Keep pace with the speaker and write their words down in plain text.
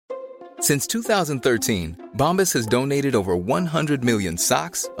Since 2013, Bombas has donated over 100 million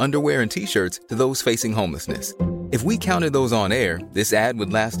socks, underwear, and T-shirts to those facing homelessness. If we counted those on air, this ad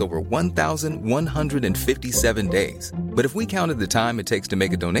would last over 1,157 days. But if we counted the time it takes to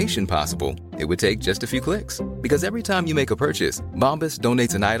make a donation possible, it would take just a few clicks. Because every time you make a purchase, Bombas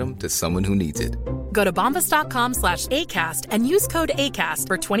donates an item to someone who needs it. Go to bombas.com/ACAST and use code ACAST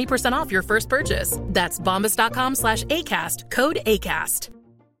for 20% off your first purchase. That's bombas.com/ACAST, code ACAST.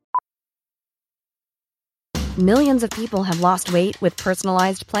 Millions of people have lost weight with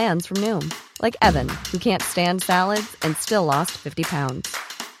personalized plans from Noom. Like Evan, who can't stand salads and still lost 50 pounds.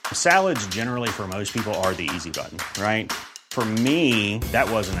 Salads generally for most people are the easy button, right? For me,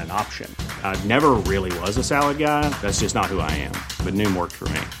 that wasn't an option. I never really was a salad guy. That's just not who I am. But Noom worked for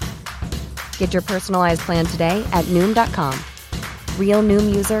me. Get your personalized plan today at Noom.com. Real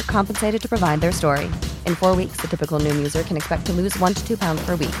Noom user compensated to provide their story. In 4 weeks, the typical Noom user can expect to lose 1 to 2 pounds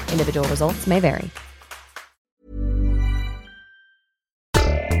per week. Individual results may vary.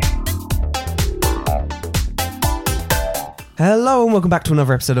 Hello and welcome back to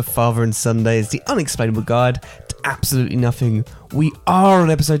another episode of Father and Sundays, the unexplainable guide to absolutely nothing. We are on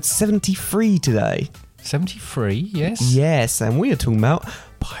episode 73 today. 73, yes? Yes, and we are talking about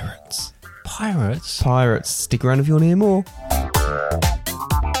pirates. Pirates? Pirates. Stick around if you want to hear more.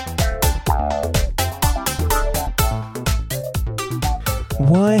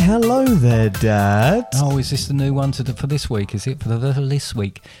 Why, hello there, Dad. Oh, is this the new one for this week? Is it for this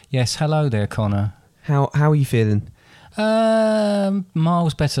week? Yes, hello there, Connor. How are you feeling?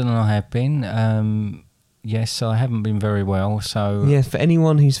 Miles better than I have been. Yes, I haven't been very well, so... Yeah, for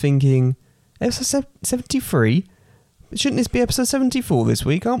anyone who's thinking, episode 73? Shouldn't this be episode 74 this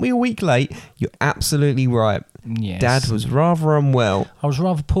week? Aren't we a week late? You're absolutely right. Yes. Dad was rather unwell. I was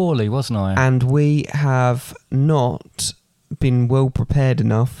rather poorly, wasn't I? And we have not been well prepared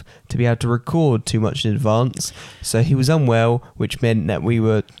enough to be able to record too much in advance. So he was unwell, which meant that we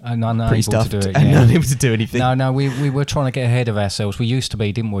were pretty stuffed and unable to do anything. No, we were trying to get ahead of ourselves. We used to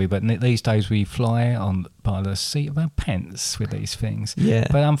be, didn't we? But these days we fly on by the seat of our pants with these things. Yeah.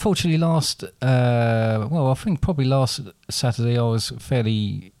 But unfortunately I think probably last Saturday I was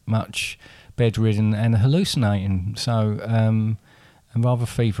fairly much bedridden and hallucinating. So, and rather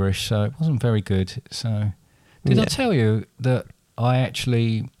feverish. So it wasn't very good. So... Did I tell you that I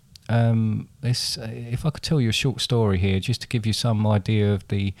actually, if I could tell you a short story here, just to give you some idea of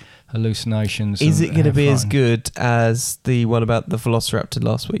the hallucinations. Is it going to be as good as the one about the Velociraptor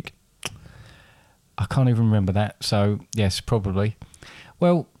last week? I can't even remember that, so yes, probably.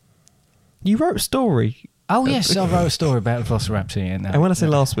 Well... You wrote a story. Oh yes, I wrote a story about the Velociraptor. Yeah, and when I say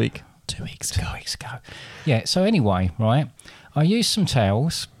last week? 2 weeks ago. Yeah, so anyway, right, I used some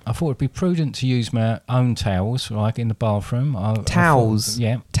towels. I thought it'd be prudent to use my own towels, like in the bathroom. Towels?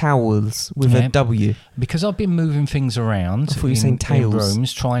 Towels with a W. Because I've been moving things around in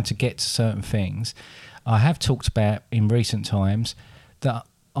rooms, trying to get to certain things. I have talked about in recent times that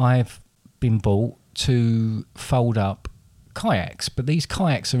I've been bought to fold up kayaks, but these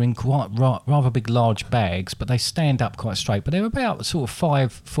kayaks are in quite rather big, large bags, but they stand up quite straight. But they're about sort of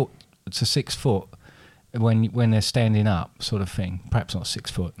 5 foot to 6 foot. When they're standing up, sort of thing. Perhaps not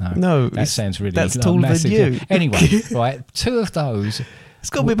 6 foot. No, that sounds really that's taller than you. Anyway, right, 2 of those. It's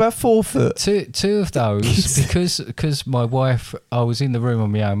got to be about 4 foot. Two of those because my wife. I was in the room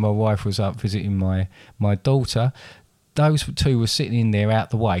on my own. My wife was up visiting my daughter. Those 2 were sitting in there out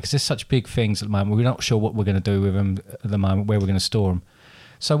the way because there's such big things at the moment. We're not sure what we're going to do with them at the moment. Where we're going to store them.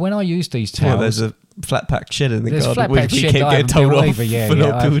 So when I use these towels, there's a flat pack shed in the garden. There's a flat pack shed that I haven't built either.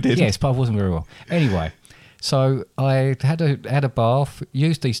 Yes, but I wasn't very well. Anyway. So I had a bath,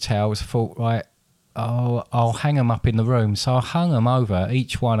 used these towels, thought, right, I'll hang them up in the room. So I hung them over,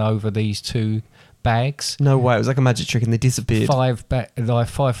 each one over these 2 bags. No way, it was like a magic trick and they disappeared. 5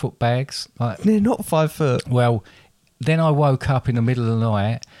 foot bags. They're not 5 foot. Well, then I woke up in the middle of the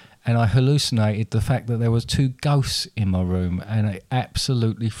night and I hallucinated the fact that there was 2 ghosts in my room, and it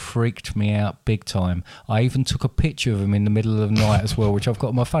absolutely freaked me out big time. I even took a picture of them in the middle of the night as well, which I've got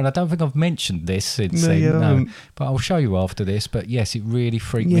on my phone. I don't think I've mentioned this since then, but I'll show you after this. But yes, it really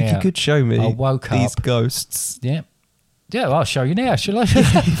freaked me out. Yeah, if you could show me I woke these up, ghosts. Yeah, I'll show you now, shall I?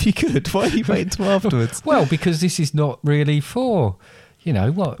 If you could. Why are you waiting till afterwards? Well, because this is not really for... You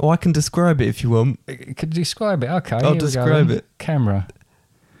know what? Oh, I can describe it if you want. Can describe it? Okay, I'll describe it. Camera.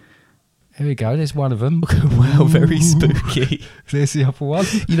 Here we go, there's one of them. Wow, very spooky. There's the other one.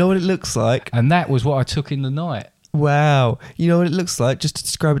 You know what it looks like? And that was what I took in the night. Wow. You know what it looks like? Just to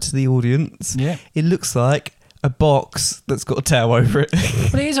describe it to the audience. Yeah. It looks like a box that's got a towel over it.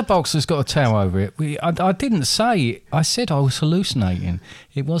 But it is a box that's got a towel over it. I didn't say. I said I was hallucinating.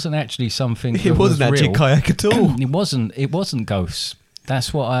 It wasn't actually something. It wasn't actually a kayak at all. It wasn't ghosts.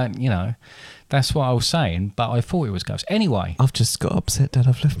 That's what That's what I was saying. But I thought it was ghosts. Anyway, I've just got upset that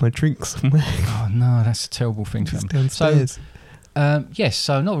I've left my drink somewhere. Oh no, that's a terrible thing to happen. Downstairs. So, yes.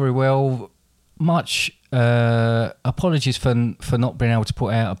 So not very well. Much apologies for not being able to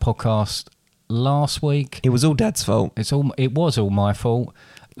put out a podcast last week. It was all Dad's fault. It was all my fault.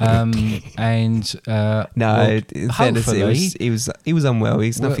 And no, well, hopefully he was unwell.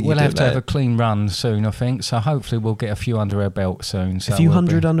 He's nothing. We'll have to have a clean run soon, I think. So hopefully we'll get a few under our belt soon. So a few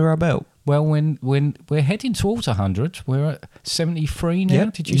hundred under our belt. Well, when we're heading towards 100, we're at 73 now.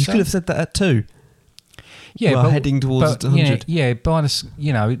 Yep. Did you say? You could have said that at 2. Yeah, we're heading towards 100. Yeah, by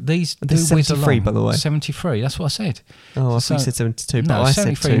the, these do whiz 73, along. by the way. 73, that's what I said. Oh, I thought you said 72, but no, I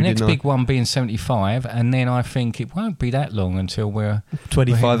 73, said 2, the next didn't big one being 75, and then I think it won't be that long until we're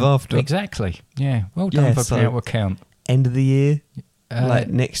 25 after. Exactly, yeah. Well done for being able to count. End of the year? Like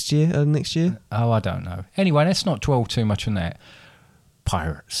next year? Oh, I don't know. Anyway, let's not dwell too much on that.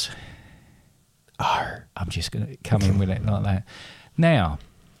 Pirates. I'm just going to come in with it like that. Now,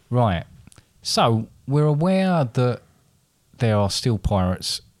 right. So, we're aware that there are still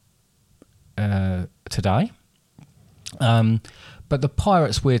pirates today. But the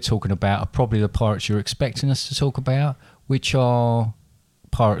pirates we're talking about are probably the pirates you're expecting us to talk about, which are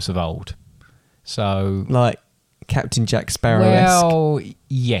pirates of old. So, like Captain Jack Sparrow-esque. Well,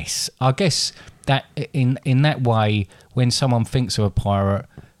 yes. I guess that in that way, when someone thinks of a pirate,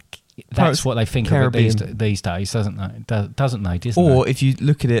 that's what they think Caribbean. Of it these days, doesn't they? Or if you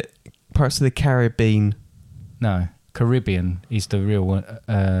look at it, Pirates of the Caribbean. No, Caribbean is the real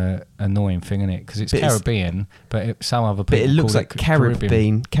annoying thing, isn't it? Because it's Caribbean, but some other people. But it looks like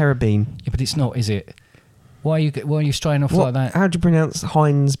Caribbean. Yeah, but it's not, is it? Why are you straying off like that? How do you pronounce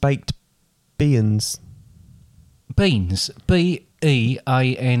Heinz baked beans? Beans, Beans.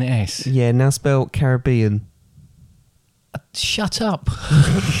 Yeah, now spell Caribbean. Shut up.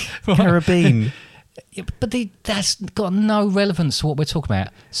 Caribbean. Yeah, but that's got no relevance to what we're talking about.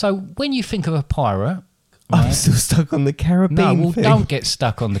 So when you think of a pirate... Right, I'm still stuck on the Caribbean thing. Don't get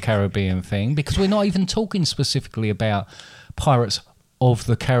stuck on the Caribbean thing, because we're not even talking specifically about pirates of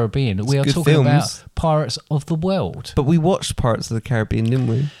the Caribbean. We are talking about pirates of the world. But we watched Pirates of the Caribbean, didn't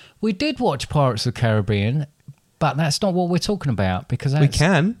we? We did watch Pirates of the Caribbean, but that's not what we're talking about, because that's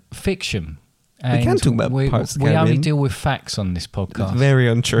fiction. And we can talk about Pirates of the Caribbean. We only deal with facts on this podcast. Very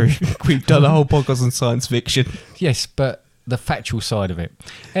untrue. We've done a whole podcast on science fiction. Yes, but the factual side of it.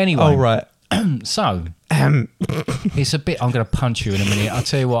 Anyway. Oh, right. So, it's a bit... I'm going to punch you in a minute. I'll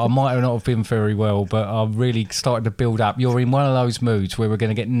tell you what, I might not have been very well, but I'm really starting to build up. You're in one of those moods where we're going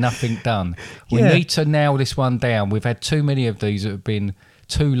to get nothing done. We need to nail this one down. We've had too many of these that have been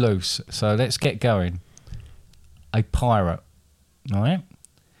too loose. So, let's get going. A pirate. All right?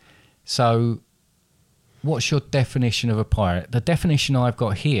 So... what's your definition of a pirate? The definition I've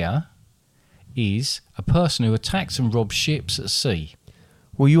got here is a person who attacks and robs ships at sea.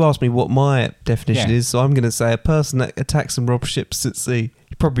 Well, you asked me what my definition is, so I'm going to say a person that attacks and robs ships at sea.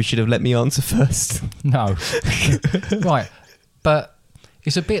 You probably should have let me answer first. No. Right. But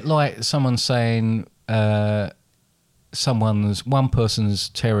it's a bit like someone saying one person's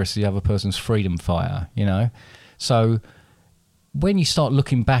terrorist, the other person's freedom fighter, you know? So when you start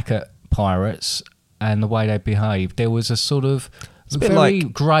looking back at pirates and the way they behaved, there was a sort of very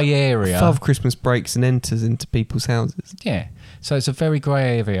like grey area. Father Christmas breaks and enters into people's houses. Yeah. So it's a very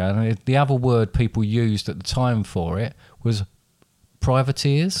grey area. And the other word people used at the time for it was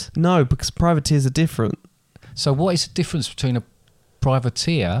privateers. No, because privateers are different. So what is the difference between a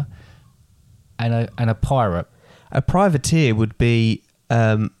privateer and a pirate? A privateer would be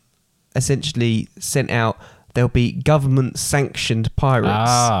essentially sent out. There'll be government-sanctioned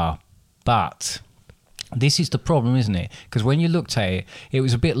pirates. But this is the problem, isn't it? Because when you looked at it, it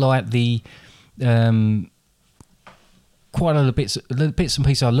was a bit like the quite a lot of bits and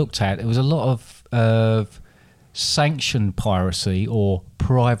pieces I looked at. There was a lot of sanctioned piracy or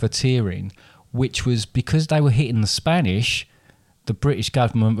privateering, which was because they were hitting the Spanish. The British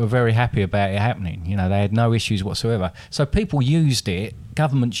government were very happy about it happening. You know, they had no issues whatsoever. So people used it.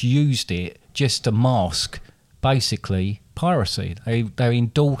 Governments used it just to mask, basically, piracy. They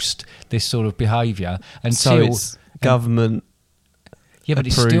endorsed this sort of behaviour until it's government. Yeah, but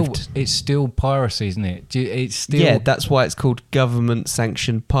approved. it's still piracy, isn't it? It's still that's why it's called government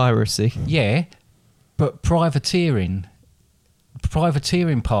sanctioned piracy. Yeah, but privateering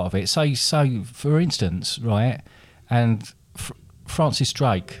part of it. So for instance, right, and Francis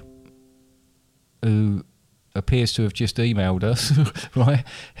Drake, who appears to have just emailed us, right?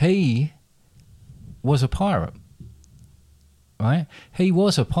 He was a pirate, right? He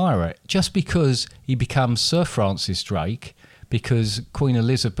was a pirate. Just because he becomes Sir Francis Drake, because Queen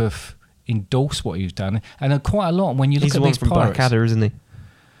Elizabeth endorsed what he's done, and quite a lot when you look at these pirates. He's the one from Blackadder, isn't he?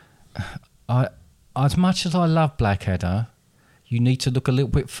 As much as I love Blackadder, you need to look a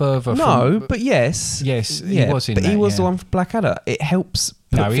little bit further. But yes. Yes, he was in that. But he was the one for Blackadder. It helps.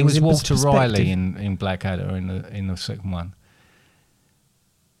 No, he was Walter Riley in Blackadder in the second one.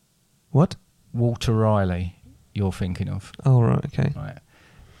 What? Walter Riley, you're thinking of. Oh, right, okay. Right.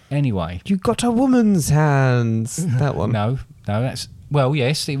 Anyway. You got a woman's hands. That one. No, that's... Well,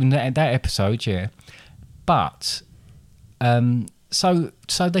 yes, even that episode, yeah. But... So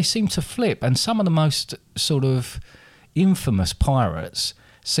they seem to flip, and some of the most sort of infamous pirates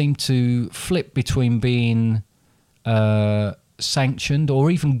seem to flip between being sanctioned or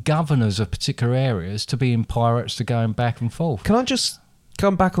even governors of particular areas to being pirates to going back and forth. Can I just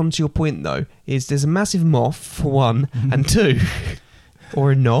come back onto your point, though? Is there's a massive moth, for one, and two,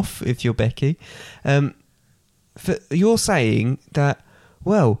 or a noff, if you're Becky. You're saying that,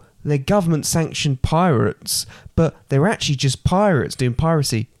 well... they're government-sanctioned pirates, but they're actually just pirates doing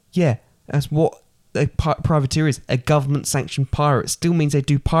piracy. Yeah, that's what a privateer is. A government-sanctioned pirate still means they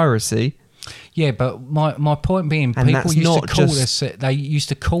do piracy. Yeah, but my point being, and people used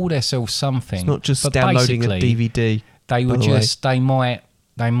to call themselves something. It's not just downloading a DVD. They were just. They might.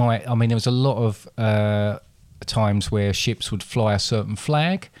 I mean, there was a lot of times where ships would fly a certain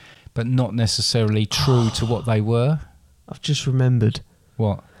flag, but not necessarily true to what they were. I've just remembered.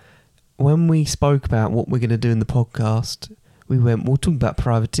 What? When we spoke about what we're going to do in the podcast, we'll talk about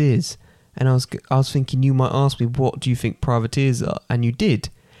privateers. And I was thinking you might ask me, what do you think privateers are? And you did.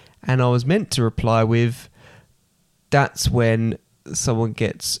 And I was meant to reply with, that's when someone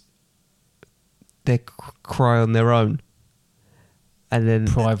gets their cry on their own. And then...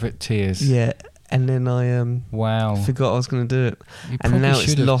 privateers. Yeah. And then I wow, forgot I was going to do it. You and now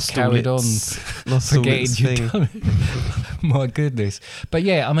it's lost carried on forgetting you've done it. My goodness. But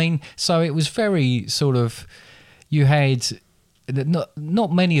yeah, I mean, so it was very sort of, you had,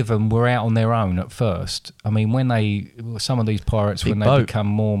 not many of them were out on their own at first. I mean, some of these pirates, when they become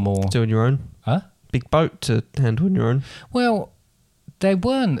more and more... doing your own? Huh? Big boat to handle on your own? Well... they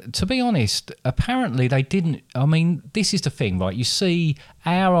weren't, to be honest, apparently they didn't. I mean, this is the thing, right? You see,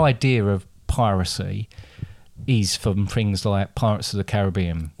 our idea of piracy is from things like Pirates of the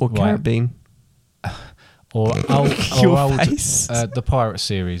Caribbean. Or right? Caribbean. Or old the Pirate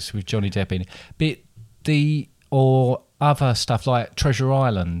series with Johnny Depp in it. Or other stuff like Treasure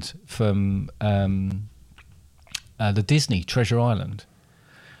Island from the Disney Treasure Island.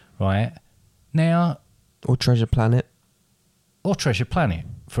 Right? Now... or Treasure Planet. Or Treasure Planet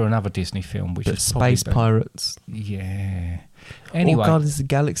for another Disney film, which is Space Pirates. Yeah. Anyway, or Guardians of the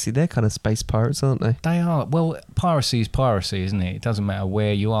Galaxy, they're kind of space pirates, aren't they? They are. Well, piracy is piracy, isn't it? It doesn't matter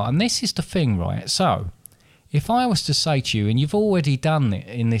where you are. And this is the thing, right? So, if I was to say to you, and you've already done it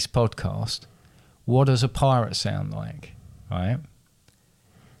in this podcast, what does a pirate sound like? Right?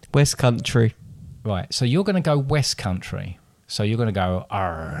 West Country. Right. So you're going to go West Country. So you're going to go,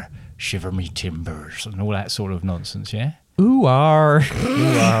 arr, shiver me timbers, and all that sort of nonsense, yeah? Ooh, arr.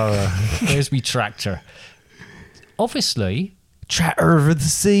 Ooh, arr. There's me tractor. Obviously... tractor over the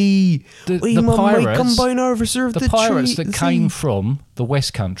sea. The pirates that came from the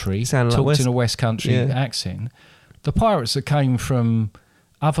West Country, talked in a West Country accent. The pirates that came from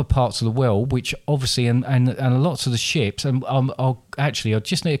other parts of the world, which obviously, and lots of the ships, and I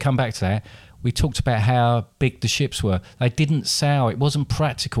just need to come back to that. We talked about how big the ships were. They didn't sail. It wasn't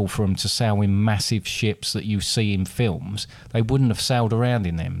practical for them to sail in massive ships that you see in films. They wouldn't have sailed around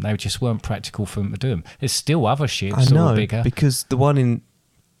in them. They just weren't practical for them to do them. There's still other ships that are bigger. Because the one in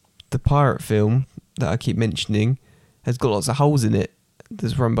the pirate film that I keep mentioning has got lots of holes in it.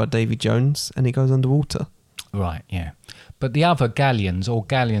 That's run by Davy Jones, and it goes underwater. Right, yeah. But the other galleons, or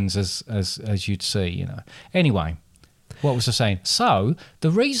galleons as you'd see, you know. Anyway... what was I saying? So,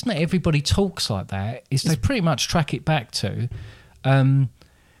 the reason that everybody talks like that is they pretty much track it back to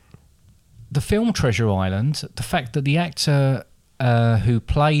the film Treasure Island, the fact that the actor who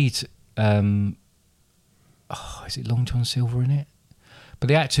played... is it Long John Silver in it? But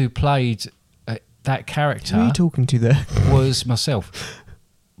the actor who played that character... who are you talking to there? ...was myself.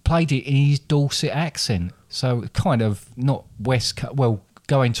 Played it in his Dorset accent. So, kind of not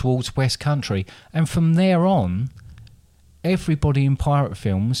going towards West Country. And from there on... everybody in pirate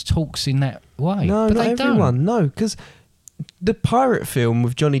films talks in that way. No, but not they everyone. Don't. No, because the pirate film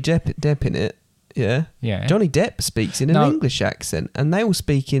with Johnny Depp in it, yeah, Johnny Depp speaks in an English accent, and they all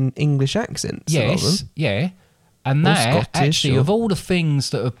speak in English accents. Yes, yeah. And that, Scottish, actually, of all the things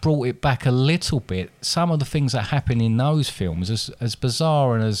that have brought it back a little bit, some of the things that happen in those films, as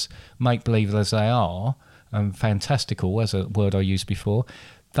bizarre and as make-believe as they are, and fantastical, as a word I used before,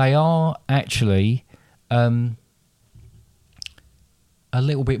 they are actually a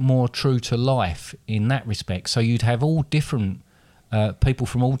little bit more true to life in that respect. So you'd have all different people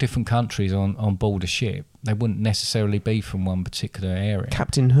from all different countries on board a ship. They wouldn't necessarily be from one particular area.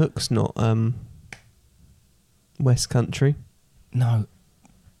 Captain Hook's not... West Country. No.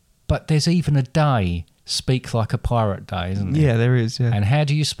 But there's even a day, Speak Like a Pirate Day, isn't there? Yeah, there is, yeah. And how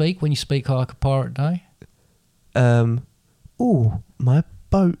do you speak when you speak like a pirate day? My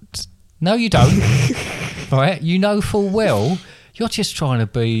boat. No, you don't. Right? You know full well, you're just trying to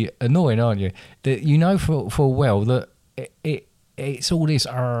be annoying, aren't you? That you know full well that it's all this...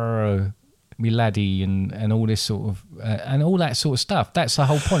 me laddie and all this sort of and all that sort of stuff. That's the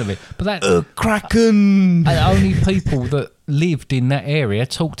whole point of it. But that Kraken. And only people that lived in that area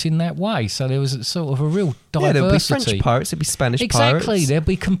talked in that way. So there was sort of a real diversity. Yeah, there'll be French pirates. There'll be Spanish pirates. Exactly. There'll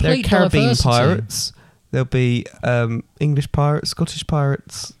be complete Caribbean diversity. pirates. There'll be English pirates, Scottish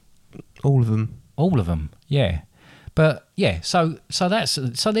pirates. All of them. All of them. Yeah. But yeah. So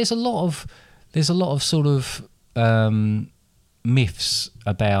there's a lot of sort of myths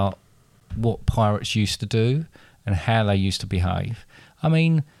about what pirates used to do and how they used to behave. I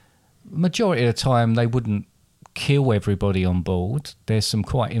mean, majority of the time they wouldn't kill everybody on board. There's some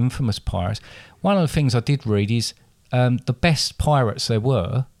quite infamous pirates. One of the things I did read is the best pirates there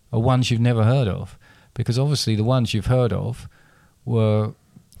were are ones you've never heard of, because obviously the ones you've heard of were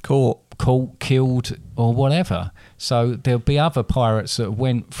caught, killed or whatever. So there'll be other pirates that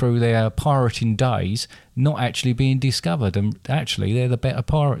went through their pirating days not actually being discovered, and actually they're the better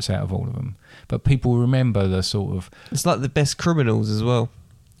pirates out of all of them. But people remember the sort of... It's like the best criminals as well.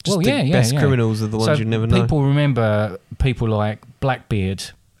 Best criminals are the ones you never know. People remember people like Blackbeard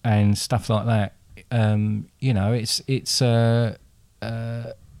and stuff like that.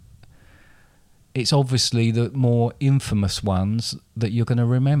 It's obviously the more infamous ones that you're going to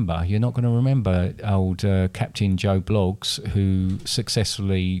remember. You're not going to remember old Captain Joe Bloggs, who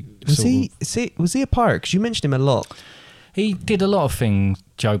successfully... Was he a pirate? Because you mentioned him a lot. He did a lot of things,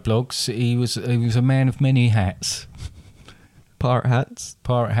 Joe Bloggs. He was a man of many hats. Pirate hats?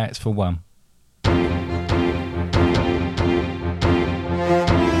 Pirate hats for one.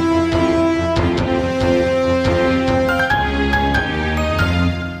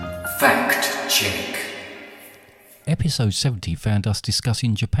 Episode 70 found us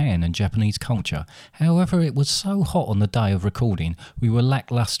discussing Japan and Japanese culture. However, it was so hot on the day of recording, we were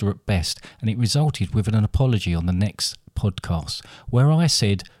lacklustre at best, and it resulted with an apology on the next podcast, where I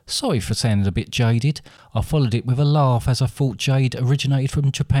said, sorry for sounding a bit jaded. I followed it with a laugh as I thought jade originated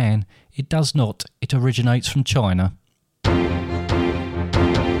from Japan. It does not. It originates from China.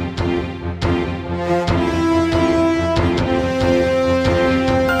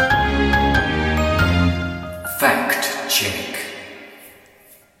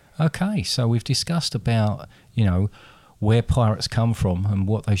 Okay, so we've discussed about, where pirates come from and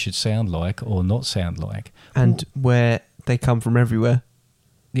what they should sound like or not sound like. And where they come from everywhere.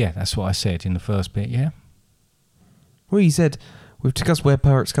 Yeah, that's what I said in the first bit, yeah? Well, you said we've discussed where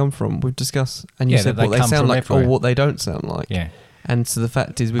pirates come from. We've discussed, and you said what they sound like everywhere. Or what they don't sound like. Yeah. And so the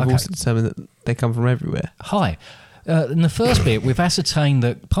fact is we've also determined that they come from everywhere. Hi. In the first bit, we've ascertained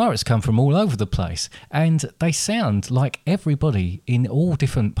that pirates come from all over the place, and they sound like everybody in all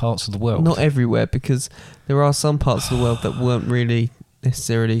different parts of the world. Not everywhere, because there are some parts of the world that weren't really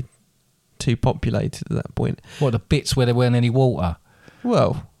necessarily too populated at that point. What, the bits where there weren't any water?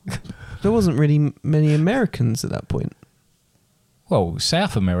 Well, there wasn't really many Americans at that point. Well,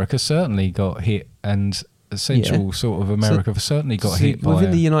 South America certainly got hit, and Central sort of America certainly got hit by... Within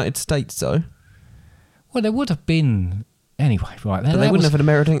the United States, though... Well, there would have been... Anyway, right. But they wouldn't have an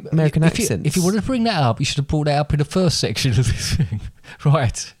American accent. If you wanted to bring that up, you should have brought that up in the first section of this thing.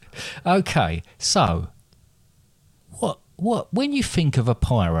 Right. Okay, so... What? When you think of a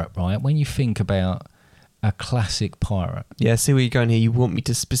pirate, right? When you think about a classic pirate... Yeah, I see where you're going here. You want me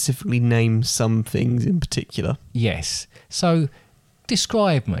to specifically name some things in particular. Yes. So,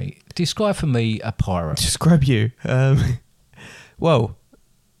 describe for me a pirate. Describe you. Well...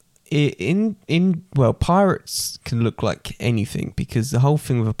 pirates can look like anything, because the whole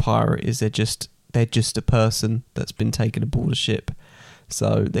thing with a pirate is they're just a person that's been taken aboard a ship.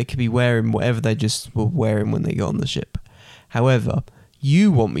 So they could be wearing whatever they just were wearing when they got on the ship. However,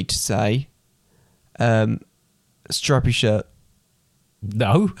 you want me to say stripy shirt.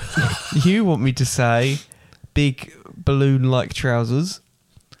 No. You want me to say big balloon-like trousers.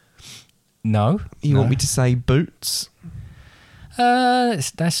 No. You want me to say boots?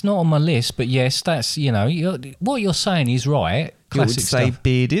 That's not on my list, but yes, that's, what you're saying is right. Classic you would say stuff.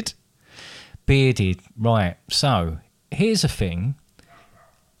 Bearded? Bearded, right. So, here's the thing.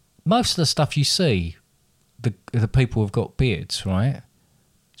 Most of the stuff you see, the people who've got beards, right?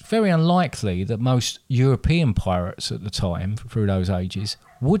 It's very unlikely that most European pirates at the time, through those ages,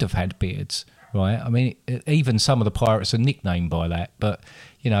 would have had beards, right? I mean, even some of the pirates are nicknamed by that, but,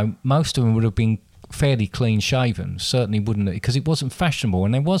 most of them would have been fairly clean shaven, certainly wouldn't it? Because it wasn't fashionable,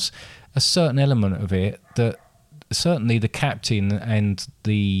 and there was a certain element of it that certainly the captain and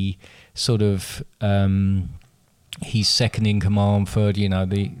the sort of his second in command, third,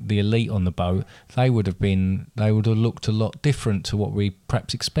 the elite on the boat, they would have looked a lot different to what we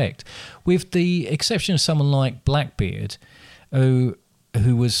perhaps expect, with the exception of someone like Blackbeard, who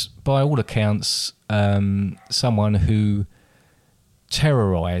was by all accounts someone who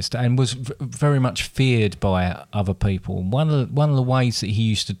terrorised and was very much feared by other people. One of the ways that he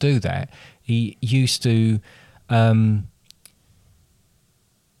used to do that, he used to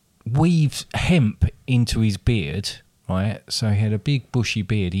weave hemp into his beard, right? So he had a big bushy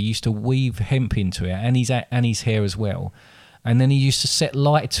beard. He used to weave hemp into it, and his hair as well. And then he used to set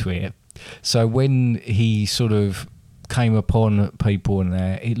light to it. So when he sort of came upon people and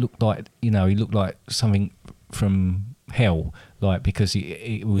it looked like, he looked like something from hell, like, because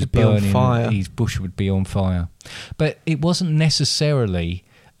it was burning, his bush would be on fire. But it wasn't necessarily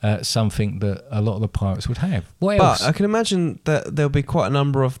something that a lot of the pirates would have. What else? But I can imagine that there'll be quite a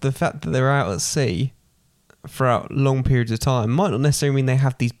number of the fact that they're out at sea throughout long periods of time might not necessarily mean they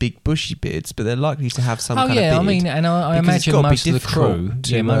have these big bushy beards, but they're likely to have some kind of beard. I mean, and I imagine most of the crew would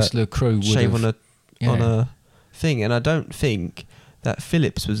shave have, on a thing, and I don't think that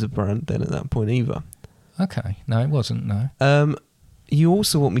Phillips was a brand then at that point either. Okay, no, it wasn't. No. You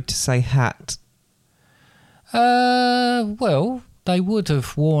also want me to say hat? Well, they would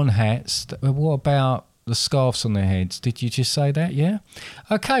have worn hats. What about the scarves on their heads? Did you just say that? Yeah.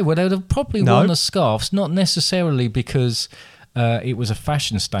 Okay. Well, they would have probably worn the scarves, not necessarily because it was a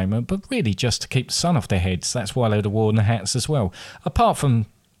fashion statement, but really just to keep the sun off their heads. That's why they would have worn the hats as well. Apart from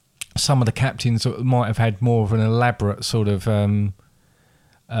some of the captains that might have had more of an elaborate sort of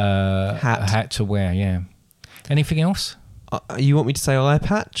hat to wear. Yeah. Anything else? You want me to say eye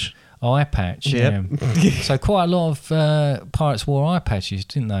patch? Eye patch, yep. Yeah. So quite a lot of pirates wore eye patches,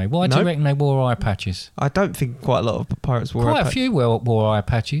 didn't they? Why do you reckon they wore eye patches? I don't think quite a lot of pirates wore eye patches. Quite a few wore eye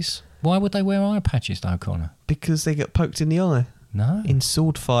patches. Why would they wear eye patches, though, Connor? Because they get poked in the eye. No. In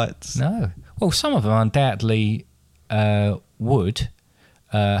sword fights. No. Well, some of them undoubtedly would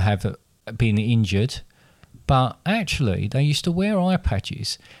have been injured, but actually they used to wear eye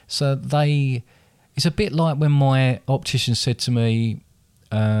patches. So it's a bit like when my optician said to me,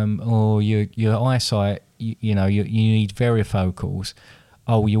 your eyesight, you need varifocals.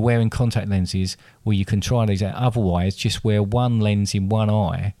 Oh, you're wearing contact lenses. Well, you can try these out. Otherwise, just wear one lens in one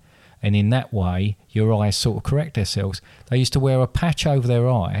eye, and in that way, your eyes sort of correct themselves. They used to wear a patch over their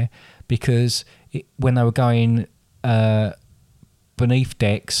eye because when they were going beneath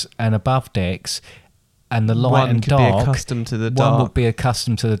decks and above decks, and the light and dark, one would be accustomed to the dark. One would be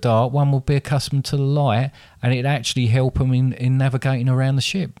accustomed to the dark, one would be accustomed to the light, and it'd actually help them in navigating around the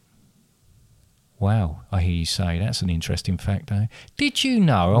ship. Wow, I hear you say. That's an interesting fact, eh? Did you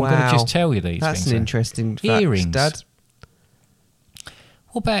know? I'm going to just tell you these things. That's an interesting fact, earrings. Dad.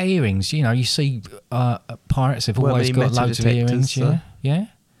 What about earrings? You see pirates have always got loads of earrings. Yeah.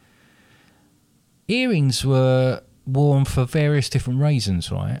 Earrings were worn for various different reasons,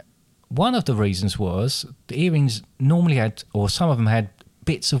 right? One of the reasons was the earrings normally had, or some of them had,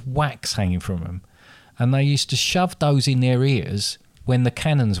 bits of wax hanging from them. And they used to shove those in their ears when the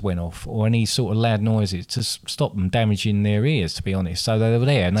cannons went off or any sort of loud noises to stop them damaging their ears, to be honest. So they were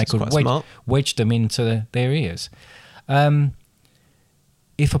there and they could wedge them into their ears.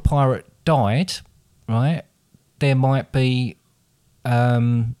 If a pirate died, right, there might be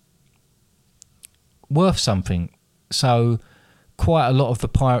worth something. So quite a lot of the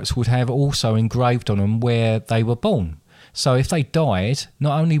pirates would have also engraved on them where they were born. So if they died,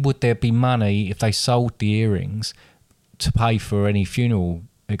 not only would there be money if they sold the earrings to pay for any funeral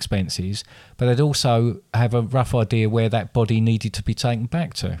expenses, but they'd also have a rough idea where that body needed to be taken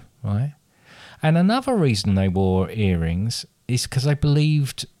back to, right? And another reason they wore earrings is because they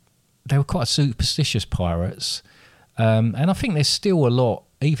believed they were quite superstitious pirates. And I think there's still a lot,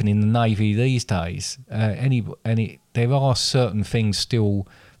 even in the Navy these days, there are certain things still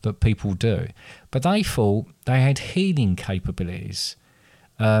that people do. But they thought they had healing capabilities,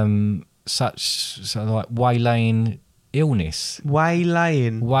 such like waylaying illness.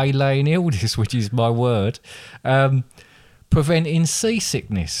 Waylaying illness, which is my word. Preventing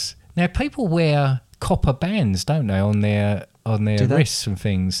seasickness. Now, people wear copper bands, don't they, on their wrists and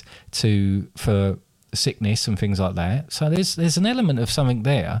things for sickness and things like that. So there's an element of something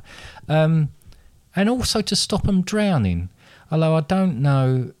there, and also to stop them drowning. Although I don't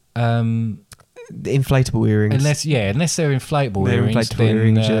know. The inflatable earrings. Unless they're inflatable earrings,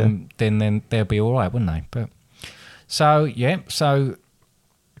 then they'll be all right, wouldn't they? But so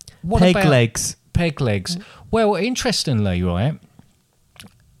what peg about legs? Peg legs. Well, interestingly, right.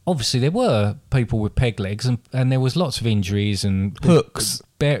 Obviously, there were people with peg legs, and there was lots of injuries and hooks.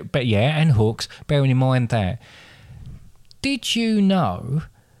 And hooks. Bearing in mind that, did you know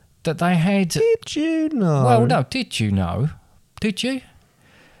that they had? Did you know? Well, no. Did you know? Did you?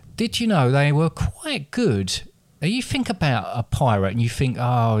 Did you know they were quite good? You think about a pirate and you think,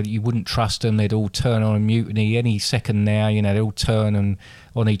 oh, you wouldn't trust them. They'd all turn on a mutiny any second now. They'd all turn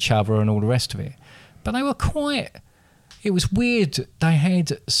on each other and all the rest of it. But they were quite... It was weird. They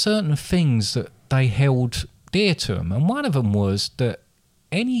had certain things that they held dear to them. And one of them was that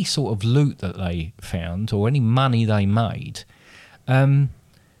any sort of loot that they found or any money they made... there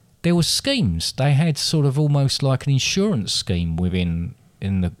was schemes. They had sort of almost like an insurance scheme within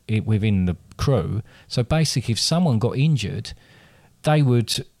the crew. So basically, if someone got injured, they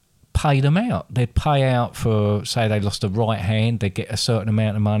would pay them out. They'd pay out for, say, they lost a right hand, they'd get a certain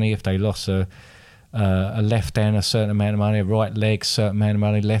amount of money. If they lost a left hand, a certain amount of money. A right leg, certain amount of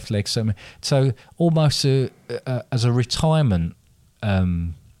money. Left leg, certain. So almost as a retirement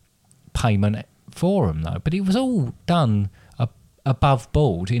payment for them, though. But it was all done above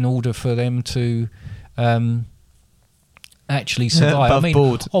board in order for them to actually survive.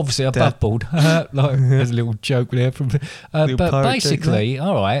 Board. Obviously above board. There's a little joke there from. But basically,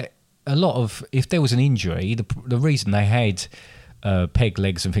 all right. A lot of, if there was an injury, the reason they had peg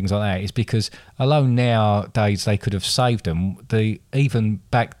legs and things like that is because although nowadays they could have saved them, even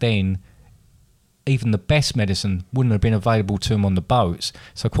back then, even the best medicine wouldn't have been available to them on the boats.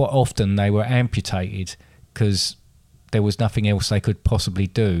 So quite often they were amputated because there was nothing else they could possibly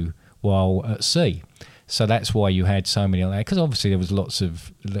do while at sea. So that's why you had so many like that, because obviously there was lots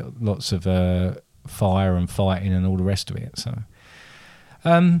of fire and fighting and all the rest of it. So,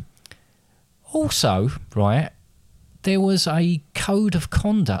 also, right, there was a code of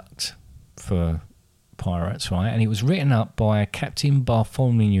conduct for pirates, right, and it was written up by Captain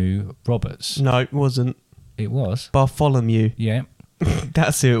Bartholomew Roberts. No, it wasn't. It was Bartholomew. Yeah,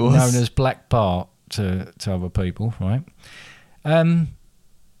 that's who it was. Known as Black Bart to other people, right? To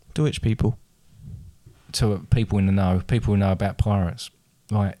which people? To people in the know, people who know about pirates.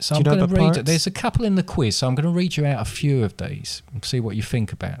 Right, so I'm going to read... Pirates? There's a couple in the quiz, so I'm going to read you out a few of these and see what you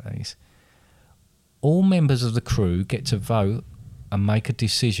think about these. All members of the crew get to vote and make a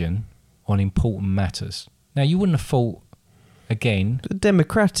decision on important matters. Now, you wouldn't have thought, again...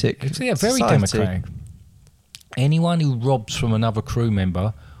 Democratic. Yeah, very democratic. Anyone who robs from another crew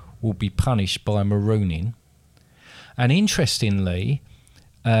member will be punished by marooning. And interestingly,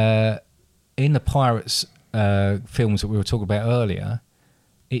 in the Pirates films that we were talking about earlier,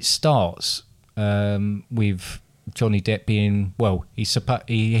 it starts with Johnny Depp being, well,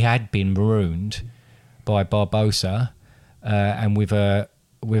 he had been marooned by Barbossa, and with a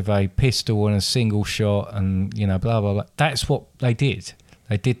pistol and a single shot, and blah blah blah. That's what they did.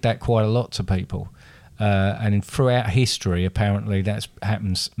 They did that quite a lot to people. And throughout history, apparently, that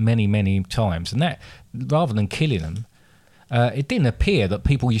happens many, many times. And that, rather than killing them, it didn't appear that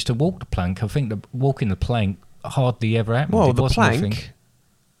people used to walk the plank. I think that walking the plank hardly ever happened. Well, the plank...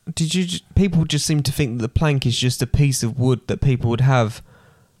 people just seem to think that the plank is just a piece of wood that people would have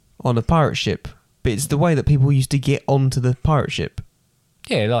on a pirate ship. But it's the way that people used to get onto the pirate ship.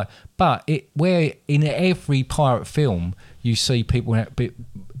 Yeah, where in every pirate film you see people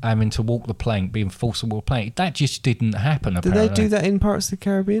having to walk the plank, being forced to walk the plank. That just didn't happen, apparently. Do they do that in Pirates of the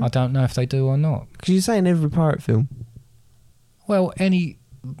Caribbean? I don't know if they do or not. Because you say in every pirate film. Well, you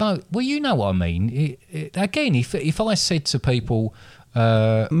know what I mean. Again, if I said to people...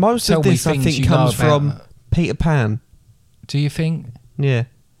 most of this, I think, comes from Peter Pan. Do you think? Yeah.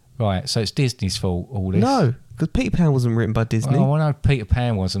 Right, so it's Disney's fault, all this? No, because Peter Pan wasn't written by Disney. Well, I know Peter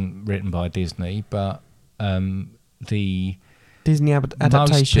Pan wasn't written by Disney, but the... Disney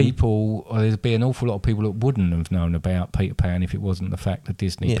adaptation. Most people, there'd be an awful lot of people that wouldn't have known about Peter Pan if it wasn't the fact that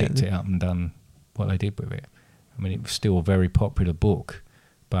Disney picked it up and done what they did with it. I mean, it was still a very popular book,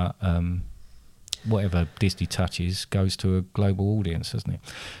 but whatever Disney touches goes to a global audience, doesn't it?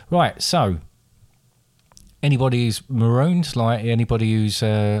 Right, so anybody who's marooned, like anybody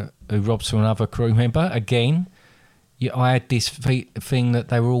who robs from another crew member, again, I had this thing that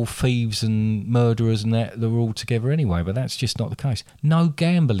they were all thieves and murderers and that they were all together anyway, but that's just not the case. No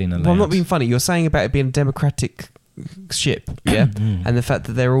gambling allowed. Well, I'm not being funny. You're saying about it being a democratic ship, yeah? And the fact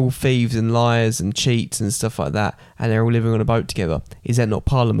that they're all thieves and liars and cheats and stuff like that, and they're all living on a boat together. Is that not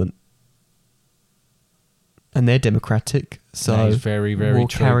Parliament? And they're democratic, so that is very, very we'll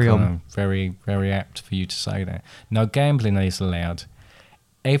true. Carry on. Very, very apt for you to say that. No gambling is allowed.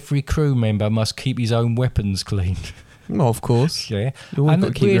 Every crew member must keep his own weapons clean. Well, of course. Yeah. You've got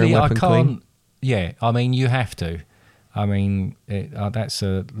to keep your own weapon clean. Yeah, I mean, you have to. I mean, that's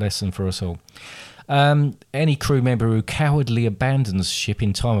a lesson for us all. Any crew member who cowardly abandons ship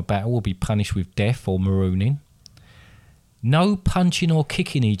in time of battle will be punished with death or marooning. No punching or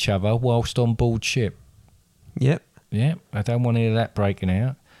kicking each other whilst on board ship. Yep. Yeah, I don't want any of that breaking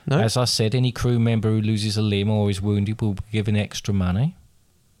out. No. As I said, any crew member who loses a limb or is wounded will be given extra money.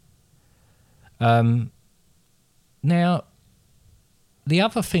 Now, the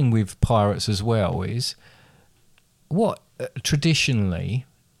other thing with pirates as well is what traditionally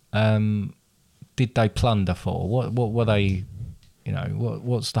did they plunder for? What were they? You know,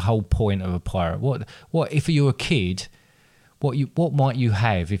 what's the whole point of a pirate? What if you're a kid? What might you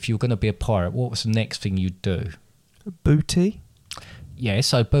have if you're going to be a pirate? What was the next thing you'd do? Booty. Yeah,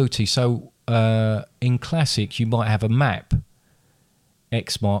 so booty. So in classic, you might have a map.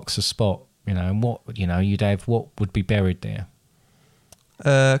 X marks a spot. You know, and you'd have what would be buried there.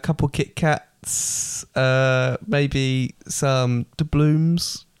 A couple Kit Kats, maybe some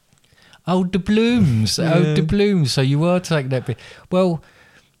doubloons. Oh, doubloons! Yeah. Oh, doubloons! So you were taking that bit. Well,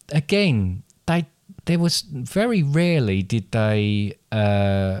 again, there was very rarely did they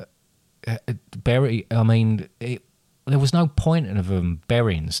bury. I mean, there was no point in them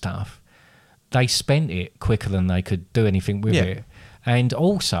burying stuff. They spent it quicker than they could do anything with it, and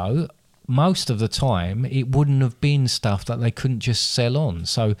also. Most of the time, it wouldn't have been stuff that they couldn't just sell on.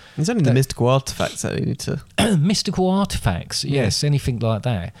 So it's only the mystical artifacts that you need to... mystical artifacts, yes, anything like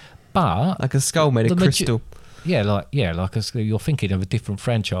that. But... like a skull made of crystal. You're thinking of a different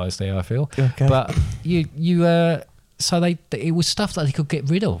franchise there, I feel. Okay. But so it was stuff that they could get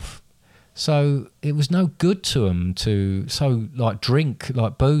rid of. So it was no good to them drink,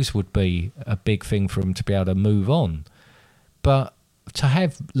 like booze would be a big thing for them to be able to move on. But... to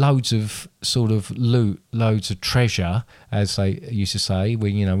have loads of sort of loot, loads of treasure, as they used to say,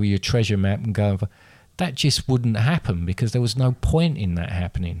 with your treasure map and go over, that just wouldn't happen because there was no point in that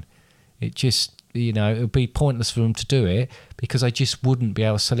happening. It just, it would be pointless for them to do it because they just wouldn't be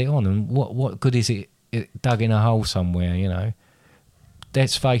able to sell it on. And what good is it dug in a hole somewhere,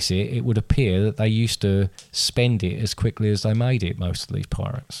 Let's face it, it would appear that they used to spend it as quickly as they made it, most of these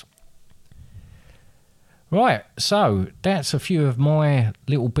pirates. Right, so that's a few of my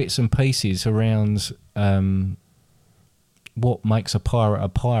little bits and pieces around what makes a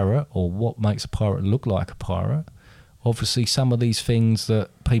pirate or what makes a pirate look like a pirate. Obviously, some of these things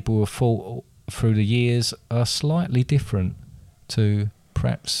that people have thought through the years are slightly different to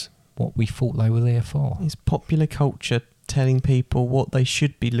perhaps what we thought they were there for. It's popular culture telling people what they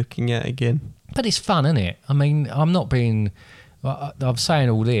should be looking at again. But it's fun, isn't it? I mean, I'm saying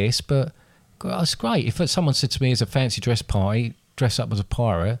all this, but... it's great. If someone said to me as a fancy dress party, dress up as a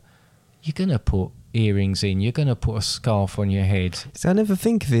pirate, you're going to put earrings in, you're going to put a scarf on your head. See, I never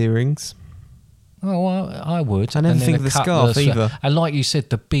think of earrings. Oh, I would. I never think of the scarf either. And like you said,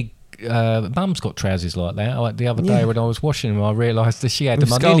 the big... Mum's got trousers like that. Like the other day when I was washing them, I realised that she had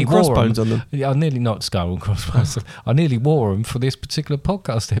them. I nearly wore them. On them. I nearly not skull and crossbones. I nearly wore them for this particular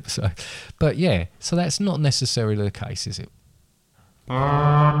podcast episode. But yeah, so that's not necessarily the case, is it?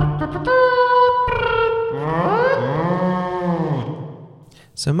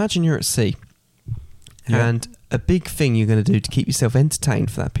 So imagine you're at sea and a big thing you're going to do to keep yourself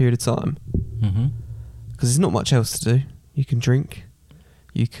entertained for that period of time, because there's not much else to do. You can drink,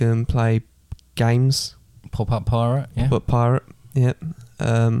 you can play games, pop-up pirate,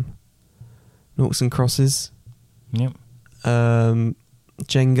 noughts and crosses,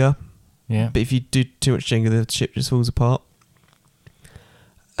 Jenga, but if you do too much Jenga, the ship just falls apart.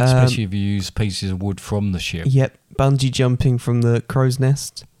 Especially if you use pieces of wood from the ship. Yep, bungee jumping from the crow's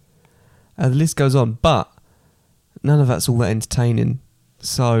nest. The list goes on, but none of that's all that entertaining.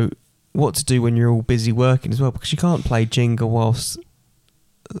 So what to do when you're all busy working as well, because you can't play Jenga whilst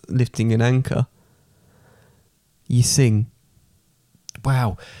lifting an anchor. You sing.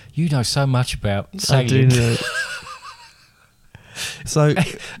 Wow, you know so much about sailing. I do know. So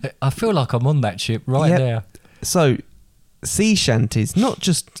I feel like I'm on that ship now. So sea shanties, not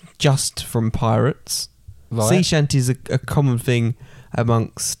just from pirates. Right. Sea shanties are a common thing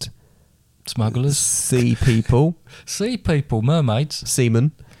amongst Smugglers. Sea people. Sea people, mermaids.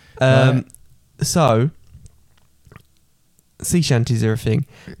 Seamen. So, sea shanties are a thing.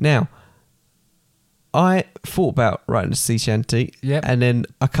 Now, I thought about writing a sea shanty, and then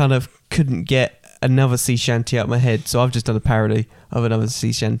I kind of couldn't get another sea shanty out of my head, so I've just done a parody of another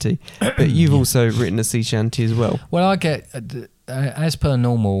sea shanty. But you've also written a sea shanty as well. Well, I get, as per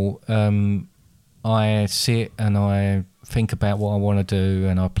normal, I sit and I think about what I want to do,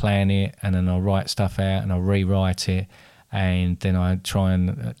 and I plan it, and then I write stuff out, and I rewrite it, and then I try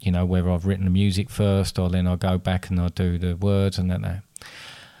and, whether I've written the music first, or then I go back and I do the words and that.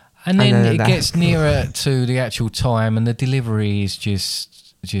 And then it gets nearer to the actual time, and the delivery is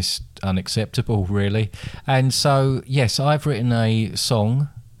just unacceptable, really. And so, yes, I've written a song,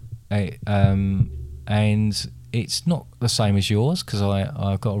 and it's not the same as yours, because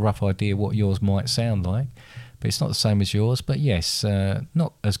I've got a rough idea what yours might sound like, but it's not the same as yours. But yes,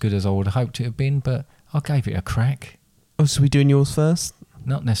 not as good as I would have hoped it had been, but I gave it a crack. Oh, so we doing yours first?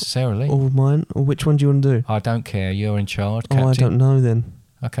 Not necessarily. Or mine? Or which one do you want to do? I don't care. You're in charge, Captain. Oh, I don't know then.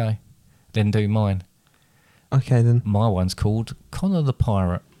 Okay. Then do mine. Okay, then. My one's called Connor the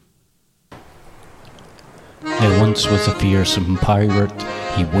Pirate. There once was a fearsome pirate.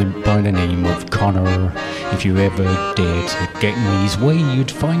 He went by the name of Connor. If you ever dared to get in his way, you'd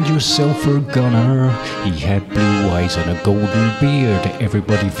find yourself a gunner. He had blue eyes and a golden beard.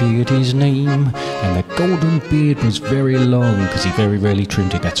 Everybody feared his name. And the golden beard was very long, 'cause he very rarely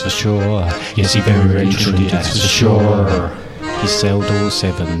trimmed it, that's for sure. Yes, he very rarely trimmed it, that's for sure. He sailed all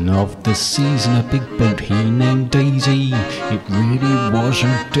 7 of the seas in a big boat he named Daisy. It really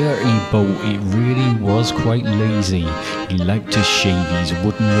wasn't a dirty boat, it really was quite lazy. He liked to shave his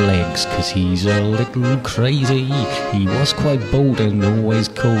wooden legs, 'cause he's a little crazy. He was quite bold and always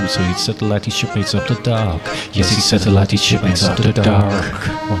cold, so he'd settle at his shipmates after dark. Yes, he'd settle at his shipmates after dark.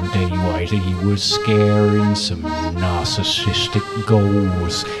 One day Whitey was scaring some narcissistic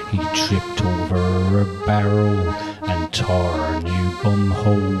goals. He tripped over a barrel and tore a new bum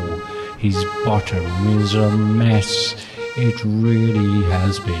hole. His bottom is a mess, it really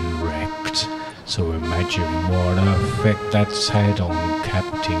has been wrecked. So imagine what effect that's had on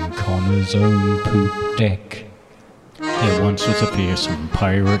Captain Connor's own poop deck. There once was a fearsome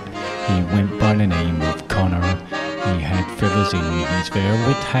pirate, he went by the name of Connor. He had feathers in his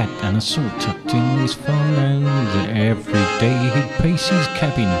velvet hat and a sword tucked in his thong, and every day he'd pace his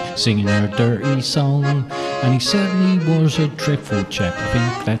cabin singing a dirty song. And he certainly was a dreadful chap. I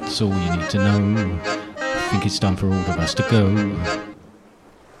think that's all you need to know. I think it's time for all of us to go.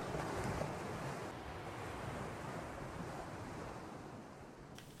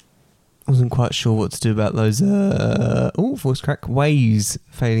 I wasn't quite sure what to do about those voice crack waves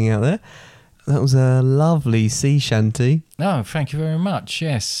fading out there. That was a lovely sea shanty. Oh, thank you very much.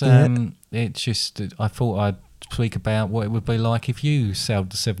 Yes, it's just I thought I'd speak about what it would be like if you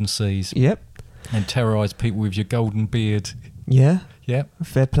sailed the 7 seas. Yep. And terrorised people with your golden beard. Yeah. Yep.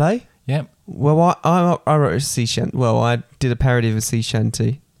 Fair play. Yep. Well, I wrote a sea shanty. Well, I did a parody of a sea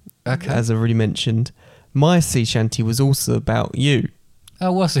shanty. Okay. As I already mentioned, my sea shanty was also about you.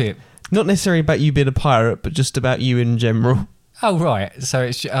 Oh, was it? Not necessarily about you being a pirate, but just about you in general. Oh, right. So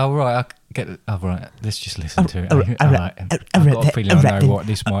it's... Oh, right. I get it. Oh, right. Let's just listen to it. All right. I've got a feeling I know what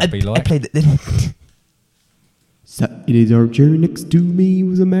this might be like. I played it. Saturday's archer next to me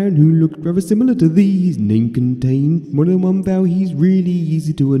was a man who looked rather similar to thee. His name contained more than one vowel. He's really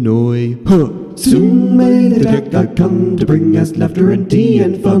easy to annoy. Soon may the deck god come to bring us laughter and tea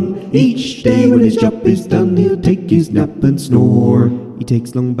and fun. Each day when his job is done, he'll take his nap and snore. He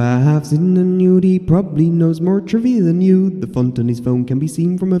takes long baths in the nude. He probably knows more trivia than you. The font on his phone can be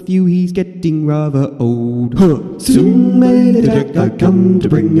seen from a view. He's getting rather old. Soon may the deck god come to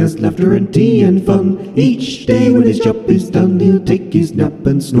bring us laughter and tea and fun. Each day when his job is done, he'll take his nap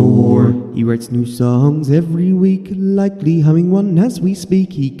and snore. He writes new songs every week, likely humming one as we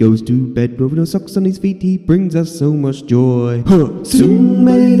speak. He goes to bed with no socks on his feet. He brings us so much joy. Soon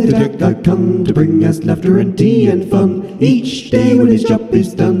may the deck god come to bring us laughter and tea and fun. Each day when his job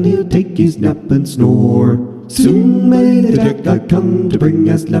is done, he'll take his nap and snore. Soon may the deck god come to bring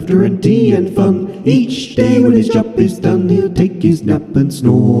us laughter and tea and fun. Each day when his job is done, he'll take his nap and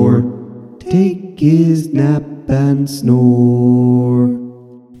snore. Take his nap and snore.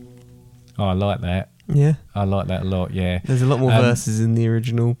 Oh, I like that. Yeah. I like that a lot, yeah. There's a lot more verses in the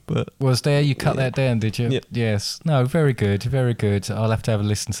original, but... Was there? You cut that down, did you? Yep. Yes. No, very good, very good. I'll have to have a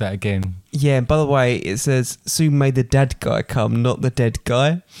listen to that again. Yeah, and by the way, it says, soon may the dead guy come, not the dead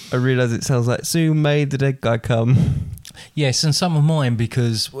guy. I realise it sounds like, soon may the dead guy come. Yes, and some of mine,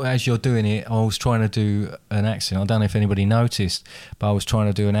 because as you're doing it, I was trying to do an accent. I don't know if anybody noticed, but I was trying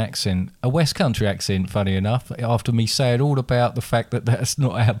to do an accent, a West Country accent, funny enough, after me saying all about the fact that that's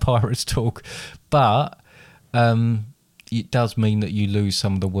not how pirates talk. But it does mean that you lose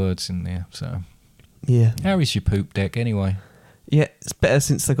some of the words in there. So, yeah. How is your poop deck anyway? Yeah, it's better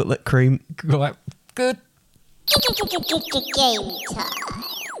since I got that cream. Right, good. Game time.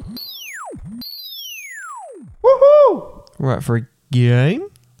 Woohoo! Right, for a game.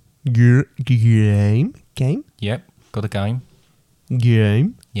 Game. Yep, got a game.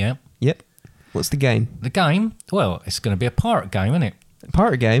 Game. Yep. Yep. What's the game? The game? Well, it's going to be a pirate game, isn't it?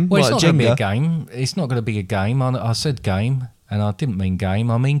 Pirate game? Well, it's like not going to be a Jenga? game. It's not going to be a game. I said game, and I didn't mean game.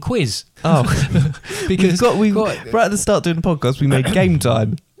 I mean quiz. Oh. Because we right at the start doing the podcast, we made game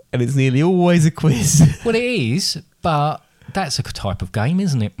time, and it's nearly always a quiz. Well, it is, but that's a type of game,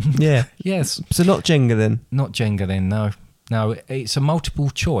 isn't it? Yeah. Yes. So not Jenga then? Not Jenga then, no. No, it's a multiple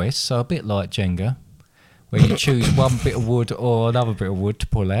choice, so a bit like Jenga, where you choose one bit of wood or another bit of wood to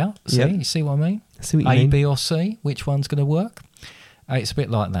pull out. See? Yep. You see what I mean? I see what you mean. A, B or C, which one's going to work? It's a bit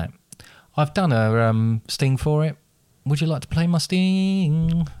like that. I've done a sting for it. Would you like to play my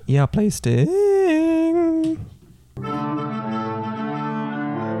sting? Yeah, I'll play Sting.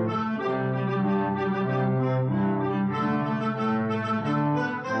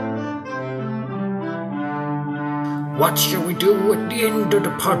 What shall we do at the end of the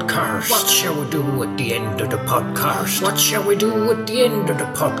podcast? What shall we do at the end of the podcast? What shall we do at the end of the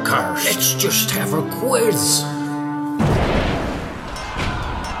podcast? Let's just have a quiz.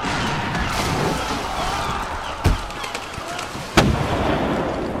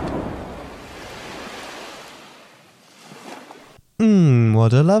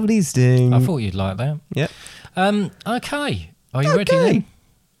 What a lovely sting. I thought you'd like that. Yep. Okay. Are you ready then?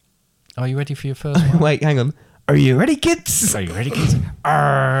 Are you ready for your first one? Wait, hang on. Are you ready, kids? Are you ready, kids?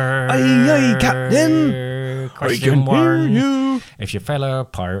 Aye, aye, Captain. Question I can hear one. you. If your fellow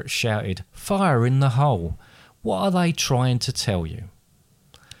pirates shouted, "Fire in the hole," what are they trying to tell you?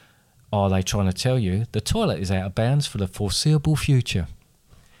 Are they trying to tell you the toilet is out of bounds for the foreseeable future?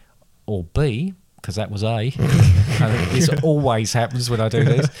 Or B, because that was A. This always happens when I do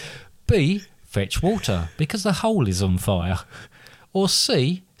this. B, fetch water because the hole is on fire. Or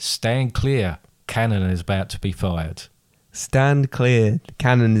C, stand clear. Cannon is about to be fired. Stand clear. The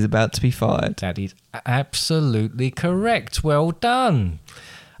cannon is about to be fired. That is absolutely correct. Well done.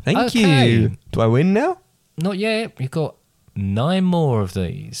 Thank you. Do I win now? Not yet. You've got 9 more of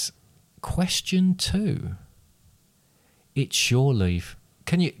these. Question 2. It's shore leave.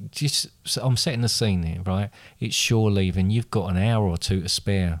 Can you just... So I'm setting the scene here, right? It's shore leave and you've got an hour or 2 to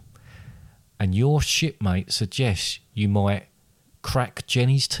spare. And your shipmate suggests you might crack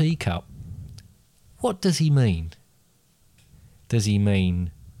Jenny's teacup. What does he mean? Does he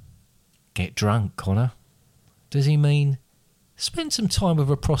mean get drunk, Connor? Does he mean spend some time with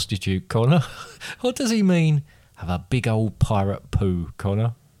a prostitute, Connor? Or does he mean have a big old pirate poo,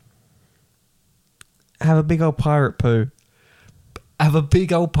 Connor? Have a big old pirate poo. Have a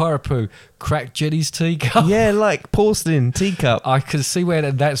big old pirate poo. Crack Jenny's teacup. Yeah, like porcelain teacup. I can see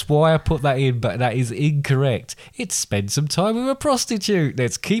where that's why I put that in, but that is incorrect. It's spend some time with a prostitute.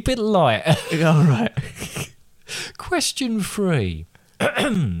 Let's keep it light. All right. Question 3.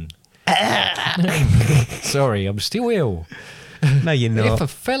 Sorry, I'm still ill. No, you're not. If a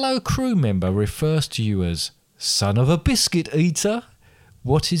fellow crew member refers to you as son of a biscuit eater,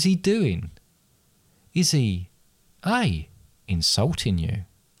 what is he doing? Is he A, insulting you?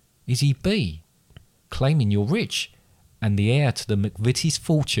 Is he B, claiming you're rich and the heir to the McVitie's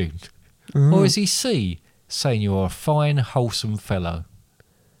fortune? Or is he C, saying you're a fine, wholesome fellow?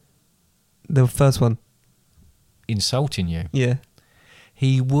 The first one. Insulting you? Yeah.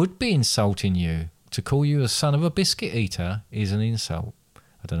 He would be insulting you. To call you a son of a biscuit eater is an insult.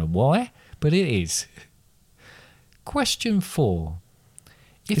 I don't know why, but it is. Question 4.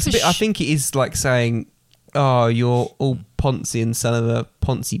 I think it is like saying, oh, you're all Ponzi and son of a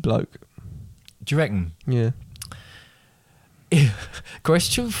Ponzi bloke. Do you reckon? Yeah.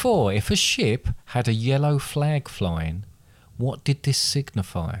 Question 4. If a ship had a yellow flag flying, what did this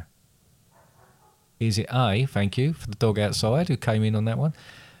signify? Is it A, thank you for the dog outside who came in on that one.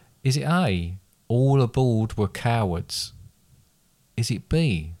 Is it A, all aboard were cowards? Is it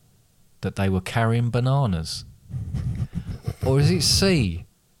B, that they were carrying bananas? Or is it C,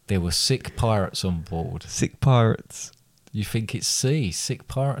 there were sick pirates on board? Sick pirates. You think it's C, sick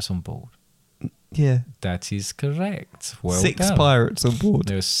pirates on board? Yeah. That is correct. Well 6 done. pirates on board.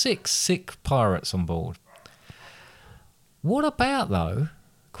 There were 6 sick pirates on board. What about, though,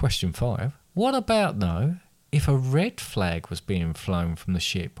 question 5, what about, though, If a red flag was being flown from the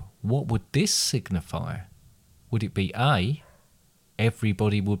ship, what would this signify? Would it be A,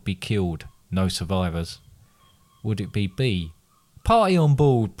 everybody would be killed, no survivors? Would it be B, party on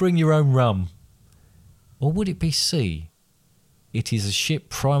board, bring your own rum? Or would it be C, it is a ship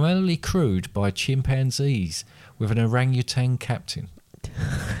primarily crewed by chimpanzees with an orangutan captain?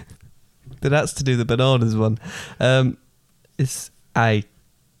 But that's to do the bananas one. It's A.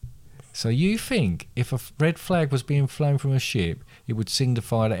 So you think if a red flag was being flown from a ship, it would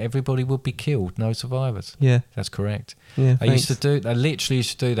signify that everybody would be killed, no survivors? Yeah. That's correct. Yeah, They literally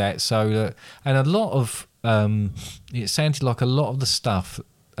used to do that. So that, and a lot of, it sounded like a lot of the stuff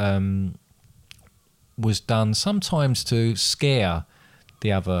was done sometimes to scare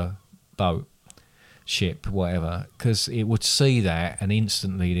the other boat, ship, whatever, because it would see that and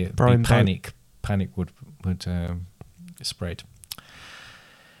instantly panic would spread.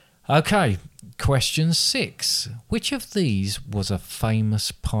 Okay, question 6. Which of these was a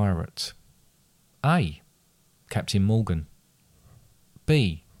famous pirate? A, Captain Morgan.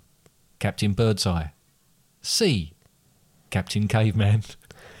 B, Captain Birdseye. C, Captain Caveman.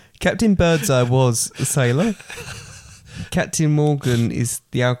 Captain Birdseye was a sailor. Captain Morgan is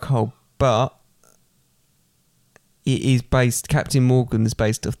the alcohol, but it is based. Captain Morgan is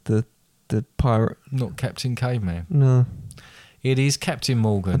based off the pirate. Not Captain Caveman. No. It is Captain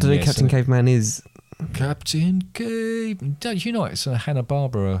Morgan. I don't know who Captain Caveman is. Captain Cave. Don't you know it's a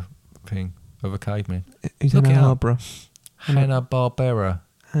Hanna-Barbera thing of a caveman? Who's Hanna-Barbera? Hanna-Barbera.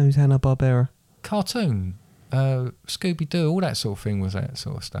 Who's Hanna-Barbera? Cartoon. Scooby-Doo, all that sort of thing was that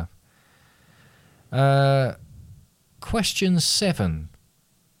sort of stuff. Question 7.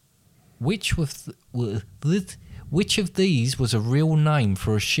 Which of these was a real name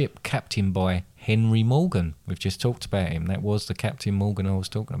for a ship captained by Henry Morgan? We've just talked about him. That was the Captain Morgan I was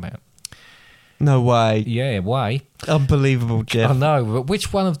talking about. No way. Yeah, way. Unbelievable, Jeff. I know, but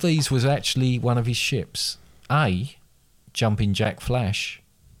which one of these was actually one of his ships? A, Jumping Jack Flash.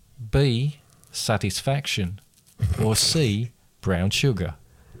 B, Satisfaction. Or C, Brown Sugar.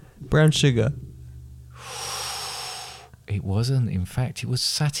 Brown Sugar. It wasn't. In fact, it was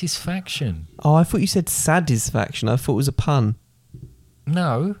Satisfaction. Oh, I thought you said Satisfaction. I thought it was a pun.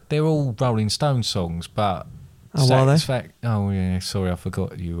 No, they're all Rolling Stone songs, but... Oh, are they? Oh, yeah, sorry, I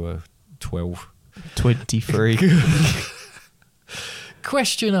forgot you were 12. 23.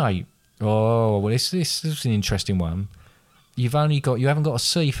 Question 8. Oh, well, this is an interesting one. You haven't got a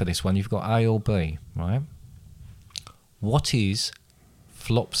C for this one. You've got A or B, right? What is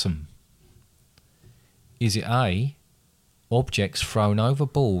flopsome? Is it A, objects thrown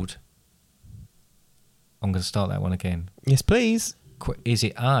overboard? I'm going to start that one again. Yes, please. Is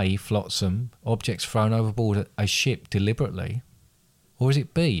it A, flotsam, objects thrown overboard a ship deliberately? Or is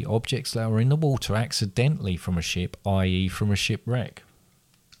it B, objects that are in the water accidentally from a ship, i.e. from a shipwreck?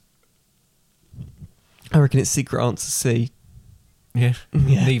 I reckon it's secret answer C. Yeah?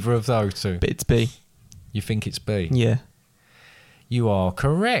 Neither of those two. But it's B. You think it's B? Yeah. You are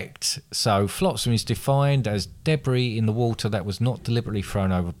correct. So flotsam is defined as debris in the water that was not deliberately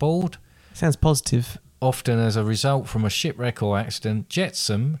thrown overboard. Sounds positive. Often as a result from a shipwreck or accident.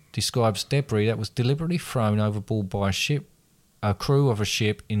 Jetsam describes debris that was deliberately thrown overboard by a crew of a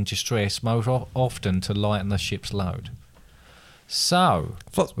ship in distress, most often to lighten the ship's load. So,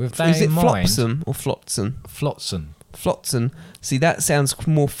 with that is in it mind... flopsam or flotsam? Flotsam. Flotsam. See, that sounds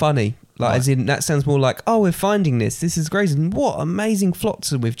more funny. Like, as in, that sounds more like, oh, we're finding this. This is great. And what amazing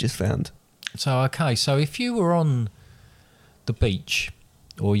flotsam we've just found. So, okay. So, if you were on the beach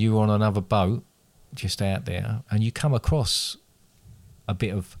or you were on another boat just out there and you come across a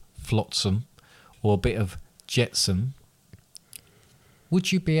bit of flotsam or a bit of jetsam,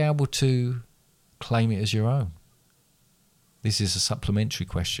 would you be able to claim it as your own? This is a supplementary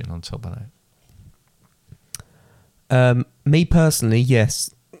question on top of that. Me personally, yes.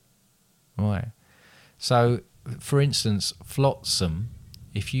 Right. So, for instance, flotsam,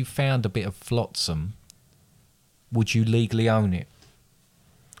 if you found a bit of flotsam, would you legally own it?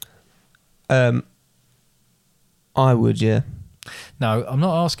 I would, yeah. No, I'm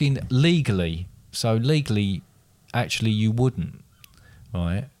not asking legally. So, legally, actually, you wouldn't,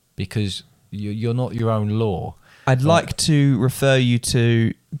 right? Because you're not your own law. I'd like to refer you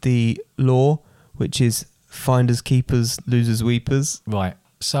to the law, which is finders, keepers, losers, weepers. Right.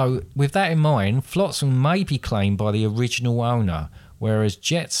 So, with that in mind, flotsam may be claimed by the original owner, whereas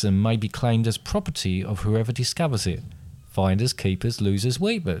jetsam may be claimed as property of whoever discovers it. Finders, keepers, losers,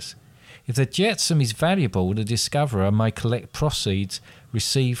 weepers. If the jetsam is valuable, the discoverer may collect proceeds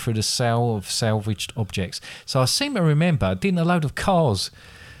received through the sale of salvaged objects. So I seem to remember, didn't a load of cars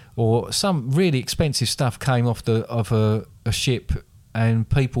or some really expensive stuff came off a ship, and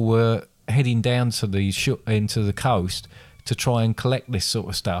people were heading down to into the coast to try and collect this sort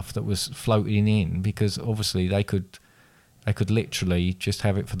of stuff that was floating in, because obviously they could literally just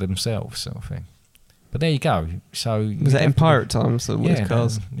have it for themselves, sort of thing. But there you go. So was that in pirate times? So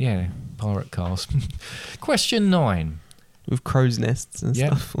cars? Yeah, pirate cars. Question 9. With crow's nests and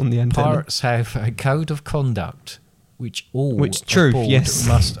stuff on the antenna. Pirates have a code of conduct which true, aboard yes.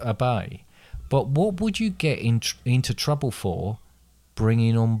 must obey. But what would you get into trouble for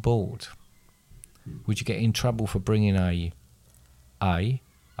bringing on board? Would you get in trouble for bringing a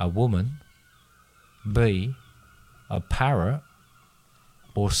woman, B, a parrot,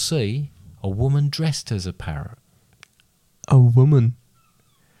 or C, a woman dressed as a parrot? A woman.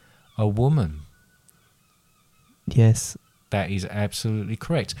 A woman. Yes. That is absolutely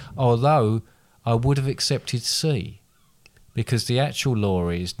correct. Although I would have accepted C, because the actual law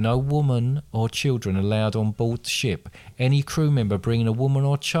is no woman or children allowed on board the ship. Any crew member bringing a woman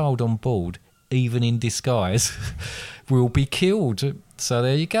or child on board, even in disguise, will be killed. So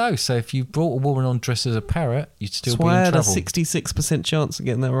there you go. So if you brought a woman on dressed as a parrot, you'd still be in trouble. That's why I had a 66% chance of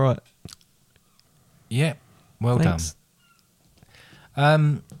getting that right. Yeah, well Thanks.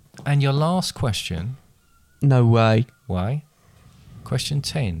 done. And your last question. No way. Why? Question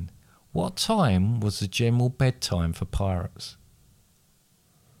 10. What time was the general bedtime for pirates?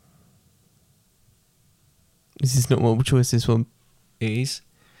 This is not multiple choice, this one. It is.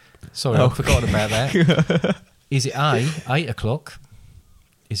 Sorry, I've forgotten about that. Is it A, 8 o'clock?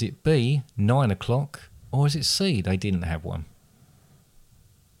 Is it B, 9 o'clock? Or is it C, they didn't have one?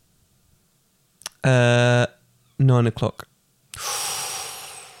 9 o'clock.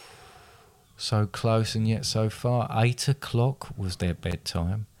 So close and yet so far. 8 o'clock was their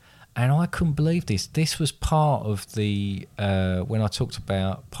bedtime. And I couldn't believe this. This was part of the, when I talked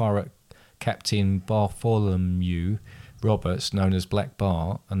about pirate Captain Bartholomew Roberts, known as Black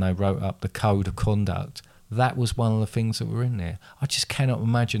Bart, and they wrote up the code of conduct. That was one of the things that were in there. I just cannot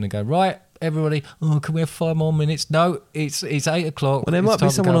imagine they go, right, everybody, can we have 5 more minutes? No, it's 8 o'clock. Well, there might be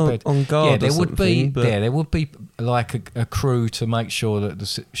someone on guard. Yeah, there or would be. but... Yeah, there would be like a crew to make sure that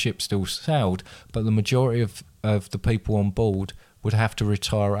the ship still sailed, but the majority of the people on board would have to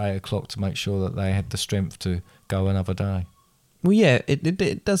retire at 8 o'clock to make sure that they had the strength to go another day. Well, yeah,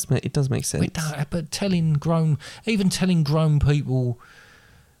 it does make sense. But telling grown people,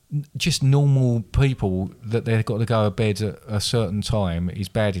 just normal people, that they've got to go to bed at a certain time is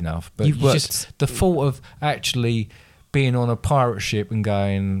bad enough. But just the thought of actually being on a pirate ship and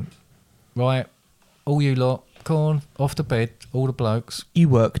going, right, all you lot, come on, off to bed, all the blokes. You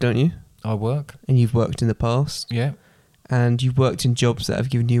work, don't you? I work. And you've worked in the past. Yeah. And you've worked in jobs that have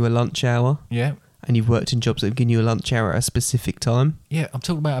given you a lunch hour. Yeah. And you've worked in jobs that have given you a lunch hour at a specific time. Yeah, I'm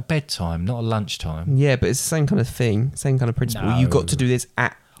talking about a bedtime, not a lunchtime. Yeah, but it's the same kind of thing, same kind of principle. No. You've got to do this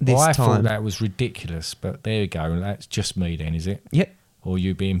at this time. I thought that was ridiculous, but there you go. That's just me then, is it? Yep. Or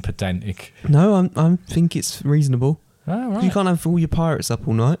you being pedantic? No, I think it's reasonable. Oh, right. You can't have all your pirates up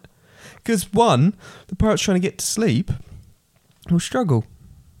all night. Because one, the pirate's trying to get to sleep will struggle.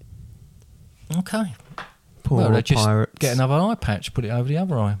 Okay. Poor pirates. Just get another eye patch, put it over the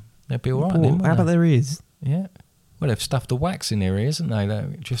other eye. They'd be all right then. How about their ears? Yeah. Well, they've stuffed the wax in their ears, haven't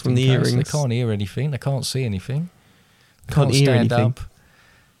they? Just from the earrings. They can't hear anything. They can't see anything. They can't hear stand anything. up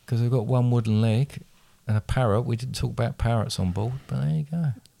because they've got one wooden leg and a parrot. We didn't talk about parrots on board, but there you go.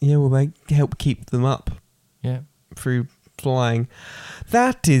 Yeah, well, they help keep them up. Yeah. Through flying.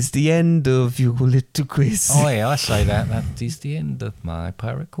 That is the end of your little quiz. Oh, yeah, I say that. That is the end of my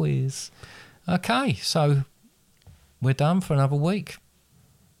pirate quiz. Okay, so we're done for another week.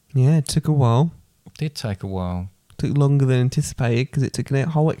 Yeah, it took a while. It did take a while. Took longer than anticipated because it took a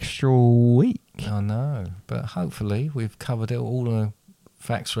whole extra week. I know, but hopefully we've covered all the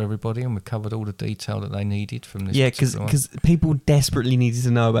facts for everybody and we've covered all the detail that they needed from this. Yeah, because people desperately needed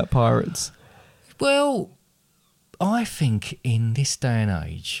to know about pirates. Well, I think in this day and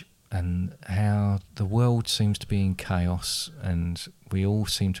age and how the world seems to be in chaos and we all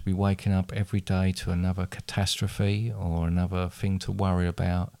seem to be waking up every day to another catastrophe or another thing to worry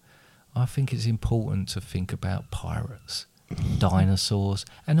about, I think it's important to think about pirates, dinosaurs,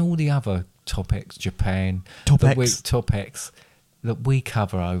 and all the other topics, Japan, topics that we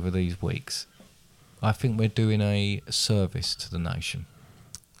cover over these weeks. I think we're doing a service to the nation.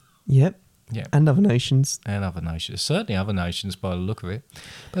 Yep. Yeah. And other nations. And other nations. Certainly other nations by the look of it.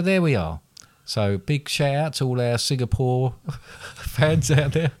 But there we are. So big shout out to all our Singapore fans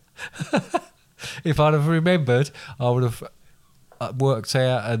out there. If I'd have remembered, I would have worked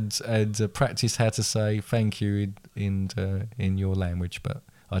out and practiced how to say thank you in your language, but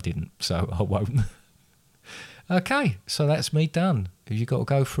I didn't, so I won't. Okay, so that's me done. Have you got to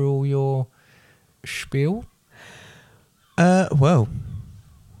go through all your spiel? Well,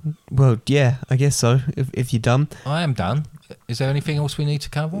 yeah, I guess so, if you're done. I am done. Is there anything else we need to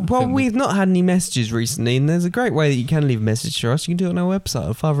cover? Well, we've not had any messages recently, and there's a great way that you can leave a message to us. You can do it on our website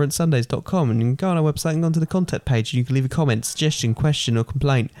at fatherandsundays.com, and you can go on our website and go onto the contact page, and you can leave a comment, suggestion, question, or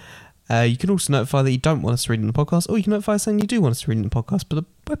complaint. You can also notify that you don't want us to read in the podcast, or you can notify us saying you do want us to read in the podcast. But the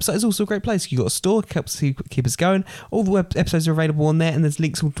website is also a great place. You've got a store, helps keep us going. All the episodes are available on there, and there's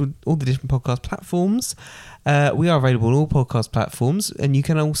links to all the different podcast platforms. We are available on all podcast platforms, and you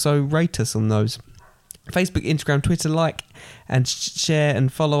can also rate us on those. Facebook, Instagram, Twitter, like and share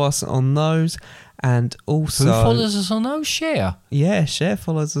and follow us on those. And also... Who follows us on those? Share? Yeah, Share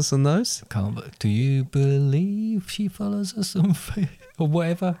follows us on those. Do you believe she follows us on Facebook? Or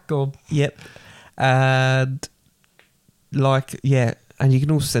whatever, go on. Yep. And and you can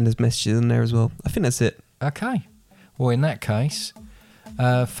also send us messages in there as well. I think that's it. Okay. Well, in that case,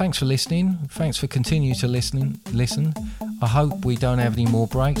 thanks for listening. Thanks for continuing to listen. I hope we don't have any more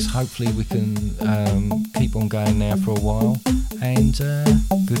breaks. Hopefully we can keep on going now for a while. And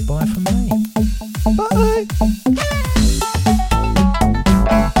goodbye from me. Bye.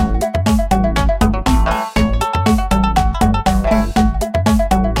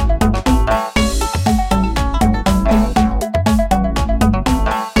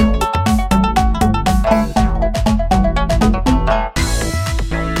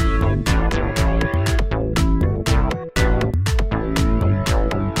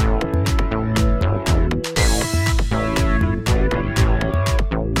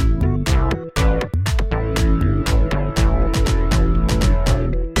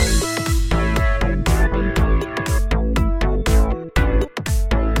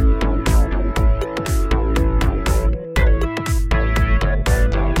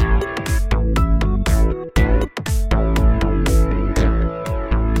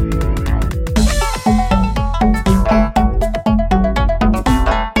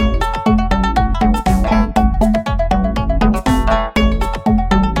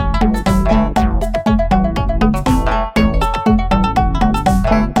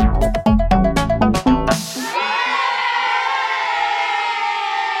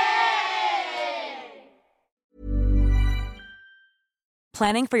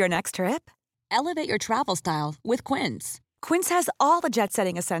 Planning for your next trip? Elevate your travel style with Quince. Quince has all the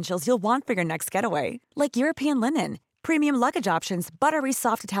jet-setting essentials you'll want for your next getaway, like European linen, premium luggage options, buttery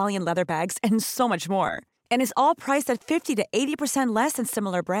soft Italian leather bags, and so much more. And is all priced at 50 to 80% less than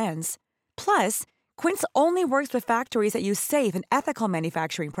similar brands. Plus, Quince only works with factories that use safe and ethical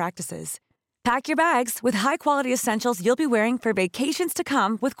manufacturing practices. Pack your bags with high-quality essentials you'll be wearing for vacations to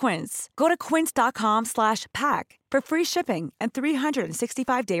come with Quince. Go to quince.com/pack for free shipping and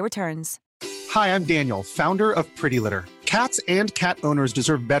 365-day returns. Hi, I'm Daniel, founder of Pretty Litter. Cats and cat owners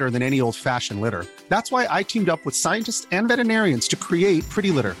deserve better than any old-fashioned litter. That's why I teamed up with scientists and veterinarians to create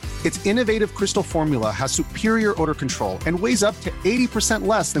Pretty Litter. Its innovative crystal formula has superior odor control and weighs up to 80%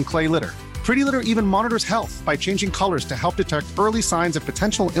 less than clay litter. Pretty Litter even monitors health by changing colors to help detect early signs of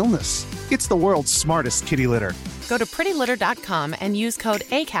potential illness. It's the world's smartest kitty litter. Go to prettylitter.com and use code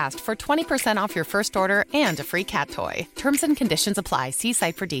ACAST for 20% off your first order and a free cat toy. Terms and conditions apply. See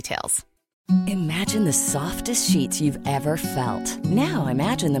site for details. Imagine the softest sheets you've ever felt. Now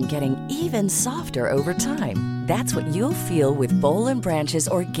imagine them getting even softer over time. That's what you'll feel with Boll & Branch's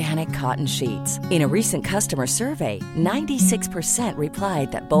organic cotton sheets. In a recent customer survey, 96%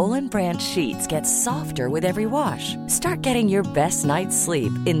 replied that Boll & Branch sheets get softer with every wash. Start getting your best night's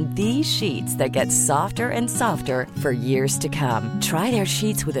sleep in these sheets that get softer and softer for years to come. Try their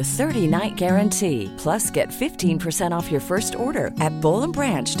sheets with a 30-night guarantee. Plus, get 15% off your first order at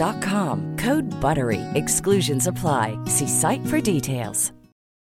bollandbranch.com. Code BUTTERY. Exclusions apply. See site for details.